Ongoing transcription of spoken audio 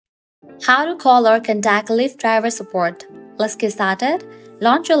How to call or contact Lyft Driver Support. Let's get started.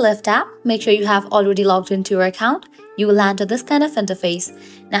 Launch your Lyft app. Make sure you have already logged into your account. You will land to this kind of interface.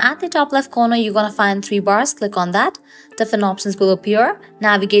 Now at the top left corner, you're going to find 3 bars. Click on that. Different options will appear.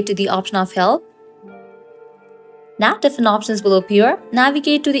 Navigate to the option of help. Now different options will appear.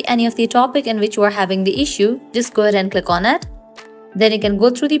 Navigate to any of the topic in which you are having the issue. Just go ahead and click on it. Then you can go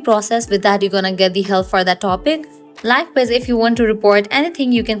through the process. With that, you're going to get the help for that topic. Likewise, if you want to report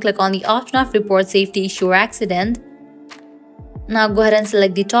anything, you can click on the option of report safety issue or accident. Now go ahead and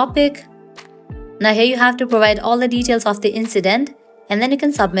select the topic. Now here you have to provide all the details of the incident and then you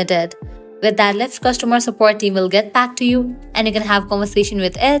can submit it. With that, Lyft customer support team will get back to you and you can have conversation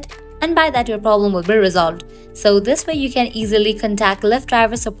with it, and by that your problem will be resolved. So this way you can easily contact Lyft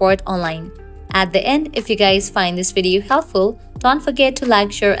Driver Support online. At the end, if you guys find this video helpful, don't forget to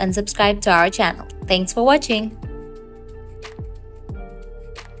like, share and subscribe to our channel. Thanks for watching.